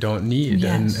that they don't need,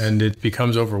 and it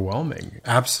becomes overwhelming.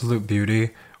 Absolute beauty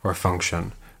or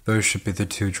function. Those should be the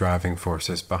two driving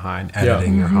forces behind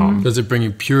editing your home. Does it bring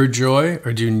you pure joy,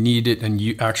 or do you need it and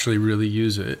you actually really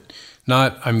use it?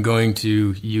 Not, I'm going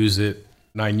to use it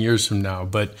 9 years from now,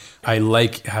 but I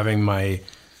like having my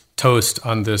toast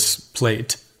on this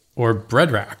plate or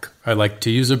bread rack. I like to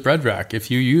use a bread rack.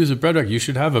 If you use a bread rack, you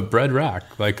should have a bread rack.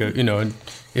 And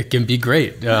it can be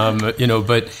great.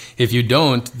 But if you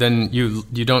don't, then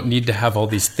you don't need to have all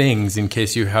these things in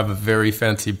case you have a very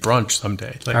fancy brunch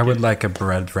someday. I would like a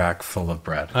bread rack full of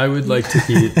bread. I would like to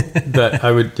eat that.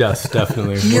 I would, yes,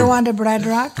 definitely. You want a bread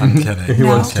rack? I'm kidding.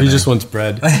 He just wants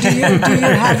bread.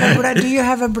 Do you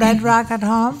have a bread rack at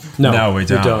home? No, we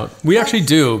don't. We actually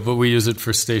do, but we use it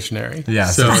for stationery. Yeah,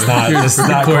 so it's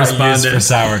not correspondence for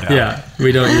sourdough. Yeah,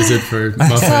 we don't use it for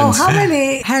muffins. So how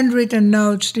many handwritten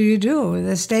notes do you do?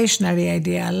 The stationery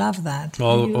idea, I love that.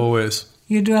 Always.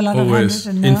 You do a lot of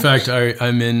handwritten notes? In fact,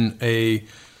 I'm in a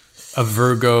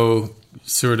Virgo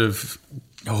sort of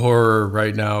horror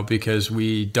right now because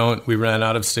we ran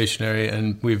out of stationery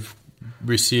and we've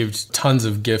received tons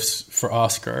of gifts for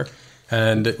Oscar.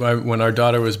 And when our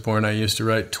daughter was born, I used to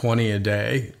write 20 a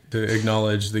day to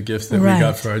acknowledge the gift that we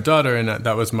got for our daughter. And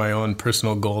that was my own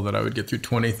personal goal, that I would get through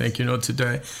 20 thank you notes a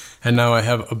day. And now I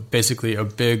have basically a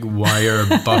big wire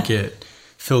bucket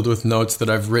filled with notes that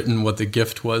I've written what the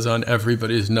gift was on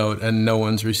everybody's note, and no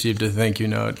one's received a thank you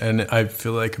note. And I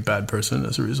feel like a bad person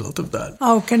as a result of that.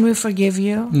 Oh, can we forgive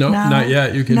you? No, not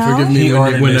yet. You can forgive me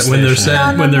when they're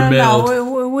sent, when they're mailed.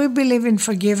 No, we believe in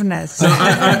forgiveness. Don't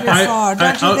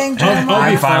you think, Jeremiah?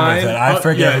 I'll be fine with it. I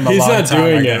forgive him a long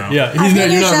time ago.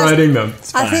 You're not writing them.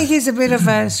 I think he's a bit of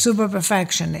a super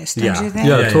perfectionist, don't you think?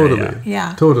 Yeah, totally.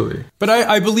 Yeah. Totally. But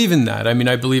I believe in that. I mean,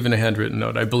 I believe in a handwritten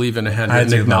note. I believe in a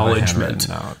handwritten acknowledgement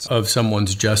of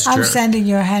someone's gesture. I'm sending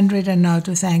you a handwritten note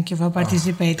to thank you for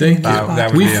participating in this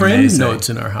podcast. We frame notes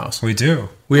in our house. We do.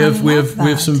 We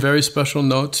have some very special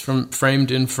notes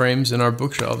framed in frames in our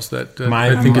bookshelves that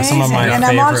I think is some of my favorite. And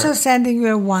I'm also sending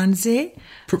you a onesie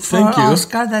for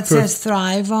Oscar that says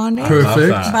Thrive on it.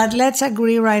 Perfect. But let's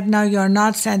agree right now, you're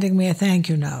not sending me a thank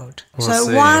you note.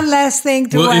 One less thing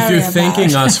to worry about. Well, if you're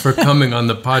thanking us for coming on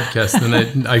the podcast,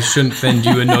 then I shouldn't send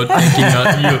you a note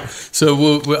thanking you. So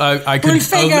we'll figure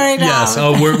it out.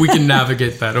 Yes, we can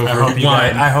navigate that over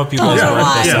wine. I hope you guys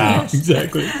work this out.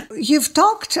 Exactly. You've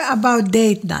talked about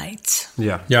date nights.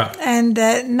 Yeah. And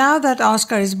now that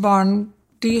Oscar is born,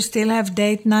 do you still have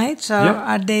date nights, or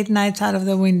are date nights out of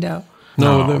the window?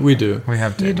 No, we do. We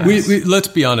have date nights. Let's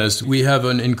be honest. We have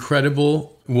an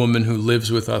incredible woman who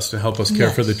lives with us to help us care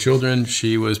for the children.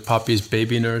 She was Poppy's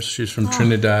baby nurse. She's from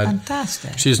Trinidad.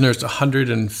 Fantastic. She's nursed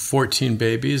 114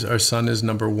 babies. Our son is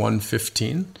number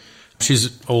 115.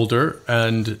 She's older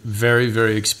and very,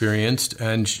 very experienced.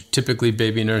 And typically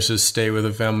baby nurses stay with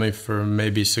a family for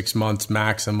maybe 6 months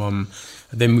maximum.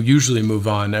 They usually move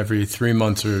on every 3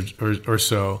 months or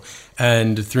so.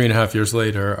 And 3.5 years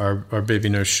later, our baby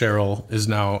nurse, Cheryl, is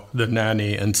now the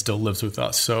nanny and still lives with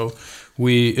us. So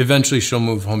she'll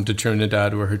move home to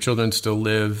Trinidad where her children still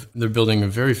live. They're building a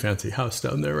very fancy house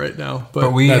down there right now.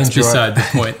 But that's beside the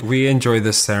point. We enjoy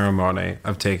the ceremony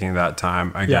of taking that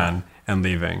time again and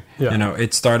leaving. Yeah.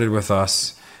 It started with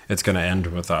us. It's going to end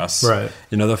with us. Right.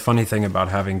 The funny thing about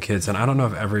having kids, and I don't know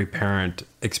if every parent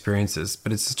experiences,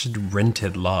 but it's such a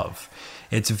rented love.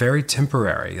 It's very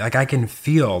temporary. Like, I can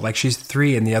feel, like, she's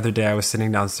 3, and the other day I was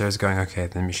sitting downstairs going, okay,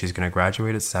 then she's going to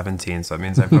graduate at 17, so that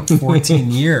means I've got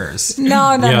 14 years.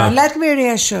 No. Let me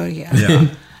reassure you.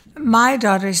 Yeah. My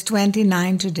daughter is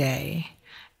 29 today,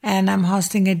 and I'm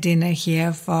hosting a dinner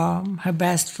here for her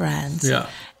best friends. Yeah.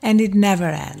 And it never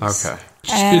ends. Okay.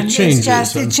 And it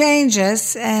changes. It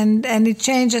changes, and it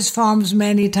changes forms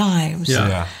many times.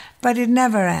 Yeah. But it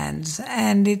never ends.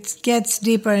 And it gets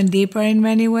deeper and deeper in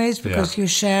many ways because you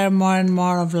share more and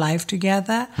more of life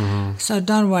together. Mm-hmm. So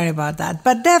don't worry about that.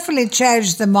 But definitely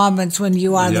cherish the moments when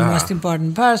you are the most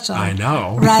important person. I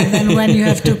know. Rather than when you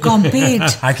have to compete.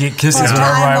 I get kisses wherever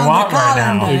I want right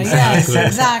now. Exactly. Yes,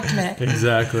 exactly.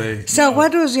 Exactly. So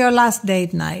what was your last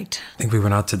date night? I think we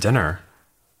went out to dinner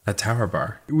at Tower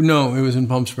Bar. No, it was in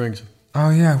Palm Springs. Oh,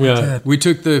 yeah, we did. We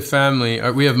took the family.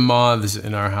 We have moths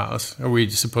in our house, or we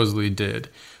supposedly did,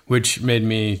 which made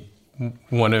me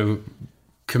want to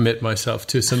commit myself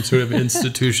to some sort of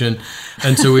institution.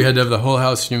 And so we had to have the whole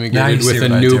house fumigated with a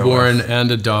newborn and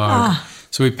a dog.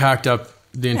 So we packed up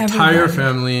the entire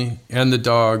family and the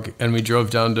dog, and we drove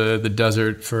down to the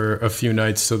desert for a few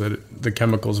nights so that the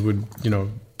chemicals would,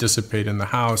 dissipate in the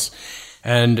house.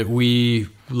 And we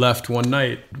left one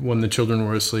night when the children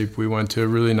were asleep. We went to a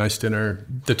really nice dinner,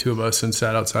 the two of us, and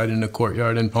sat outside in a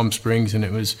courtyard in Palm Springs. And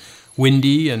it was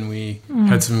windy, and we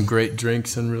had some great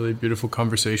drinks and really beautiful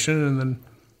conversation, and then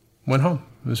went home.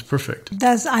 It was perfect.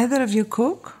 Does either of you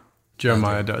cook?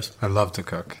 Jeremiah does. I love to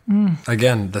cook.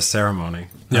 Again, the ceremony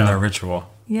and the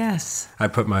ritual. Yes. I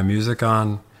put my music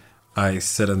on. I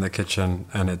sit in the kitchen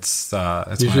and it's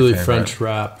usually my favorite.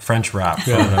 French wrap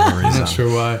for whatever reason. I'm not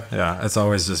sure why. Yeah, it's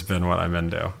always just been what I'm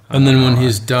into. And then when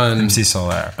he's done, MC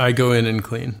Solaire, I go in and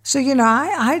clean. So,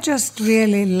 I just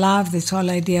really love this whole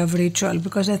idea of ritual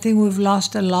because I think we've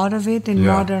lost a lot of it in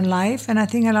modern life. And I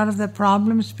think a lot of the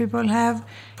problems people have,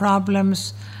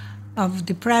 problems of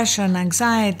depression,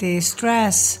 anxiety,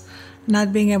 stress,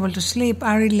 not being able to sleep,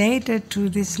 are related to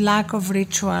this lack of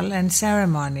ritual and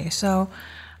ceremony. So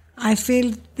I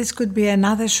feel this could be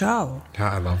another show.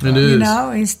 Yeah, I love that. It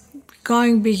is. It's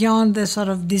going beyond the sort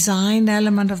of design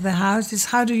element of the house. Is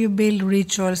how do you build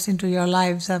rituals into your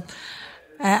lives?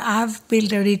 I've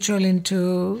built a ritual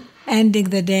into ending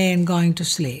the day and going to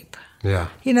sleep. Yeah.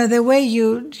 The way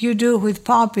you do with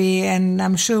Poppy, and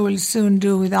I'm sure we'll soon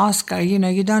do with Oscar,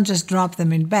 you don't just drop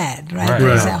them in bed, right?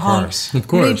 There's a whole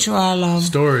ritual of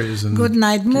stories and good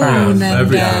night moon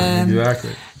and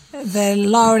exactly. The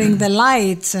lowering the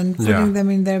lights and putting them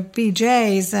in their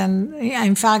PJs. And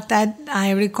in fact,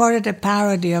 I recorded a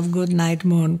parody of Good Night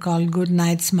Moon called Good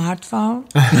Night Smartphone.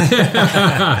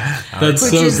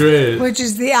 That's great. Which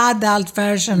is the adult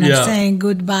version of saying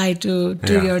goodbye to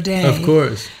your day. Of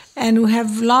course. And we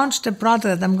have launched a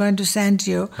product that I'm going to send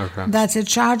you. Okay. That's a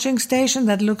charging station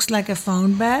that looks like a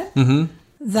phone bed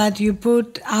that you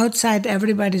put outside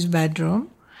everybody's bedroom.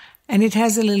 And it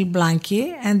has a little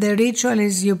blankie. And the ritual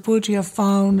is you put your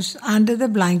phones under the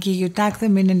blankie, you tuck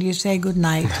them in, and you say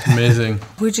goodnight. Amazing.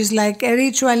 Which is like a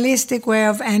ritualistic way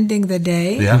of ending the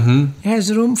day. Yeah. It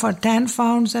has room for 10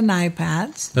 phones and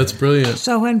iPads. That's brilliant.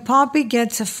 So when Poppy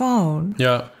gets a phone,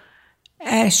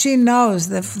 she knows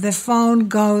the phone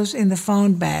goes in the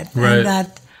phone bed. Right. And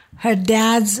that her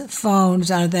dad's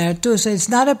phones are there too. So it's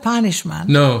not a punishment.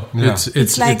 No, it's a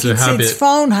habit. It's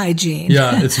phone hygiene.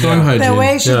 Yeah, it's phone hygiene. The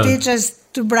way she teaches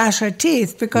to brush her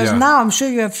teeth. Because now I'm sure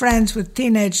you have friends with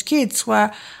teenage kids who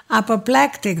are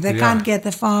apoplectic. They can't get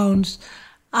the phones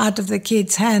out of the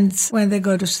kids' hands when they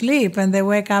go to sleep, and they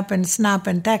wake up and snap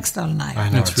and text all night. I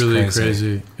know, it's really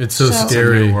crazy. It's so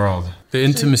scary. It's a new world. The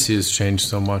intimacy has changed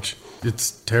so much.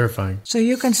 It's terrifying. So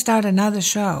you can start another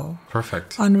show.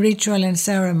 Perfect. On ritual and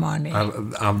ceremony.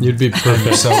 You'd be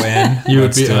perfect. So in. You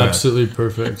would be absolutely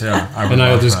perfect. Yeah,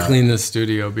 I'll just clean the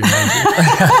studio behind you.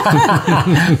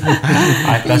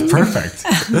 That's perfect.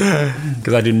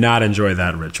 Because I do not enjoy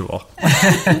that ritual.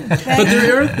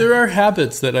 But there are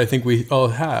habits that I think we all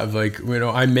have. Like,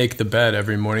 I make the bed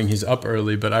every morning. He's up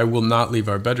early, but I will not leave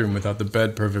our bedroom without the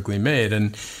bed perfectly made.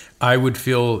 And I would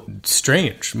feel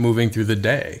strange moving through the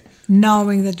day,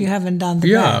 knowing that you haven't done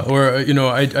the bed. Or I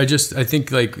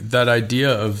think like that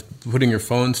idea of putting your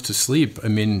phones to sleep. I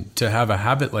mean, to have a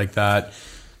habit like that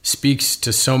speaks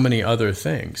to so many other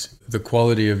things. The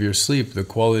quality of your sleep, the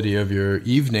quality of your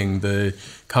evening, the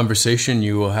conversation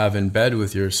you will have in bed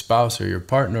with your spouse or your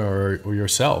partner or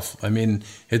yourself. I mean,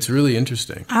 it's really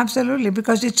interesting. Absolutely,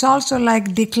 because it's also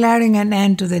like declaring an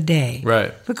end to the day.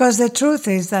 Right. Because the truth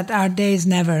is that our days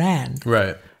never end.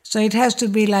 Right. So it has to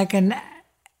be like an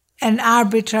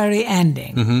arbitrary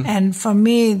ending. Mm-hmm. And for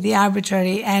me, the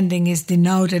arbitrary ending is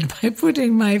denoted by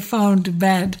putting my phone to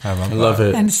bed. I love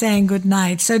it. And saying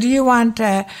goodnight. So do you want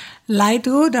light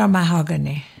wood or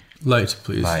mahogany? Light,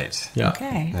 please. Light. Yeah.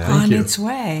 Okay. Yeah. On its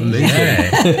way.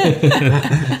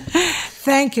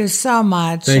 Thank you so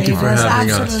much. Thank you for having us. It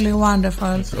was absolutely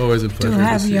wonderful. It's always a pleasure to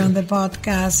have you on the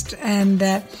podcast. And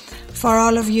for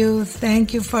all of you,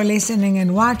 thank you for listening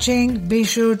and watching. Be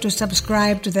sure to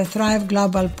subscribe to the Thrive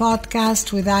Global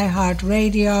podcast with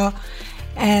iHeartRadio.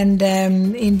 And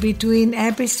in between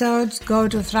episodes, go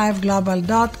to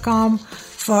thriveglobal.com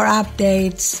for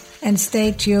updates and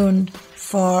stay tuned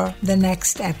for the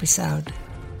next episode.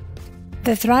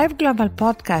 The Thrive Global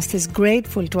podcast is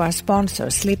grateful to our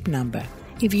sponsor, Sleep Number.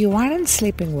 If you aren't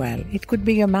sleeping well, it could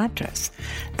be your mattress.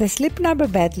 The Sleep Number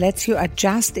bed lets you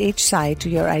adjust each side to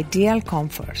your ideal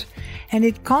comfort, and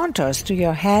it contours to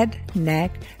your head,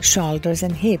 neck, shoulders,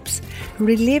 and hips,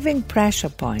 relieving pressure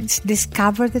points.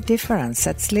 Discover the difference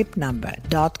at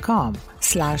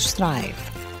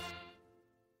sleepnumber.com/thrive.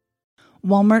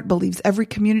 Walmart believes every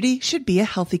community should be a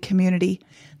healthy community.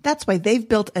 That's why they've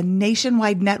built a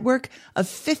nationwide network of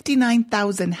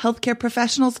 59,000 healthcare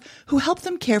professionals who help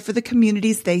them care for the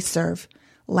communities they serve.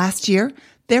 Last year,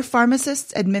 their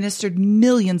pharmacists administered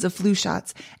millions of flu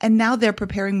shots, and now they're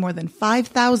preparing more than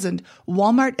 5,000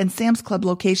 Walmart and Sam's Club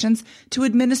locations to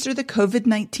administer the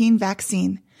COVID-19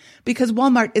 vaccine. Because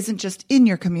Walmart isn't just in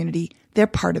your community, they're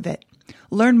part of it.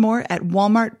 Learn more at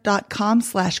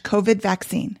walmart.com/COVID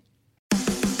vaccine.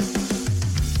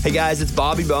 Hey guys, it's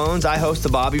Bobby Bones. I host The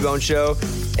Bobby Bones Show,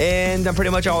 and I'm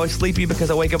pretty much always sleepy because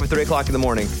I wake up at 3 o'clock in the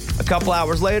morning. A couple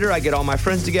hours later, I get all my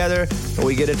friends together, and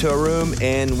we get into a room,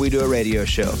 and we do a radio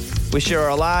show. We share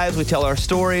our lives, we tell our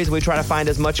stories, we try to find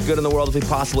as much good in the world as we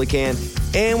possibly can,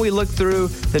 and we look through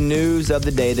the news of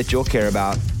the day that you'll care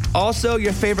about. Also,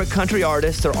 your favorite country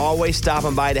artists are always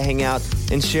stopping by to hang out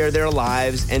and share their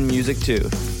lives and music too.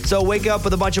 So wake up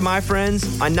with a bunch of my friends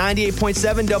on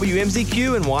 98.7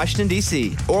 WMZQ in Washington,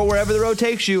 D.C., or wherever the road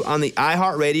takes you on the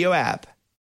iHeartRadio app.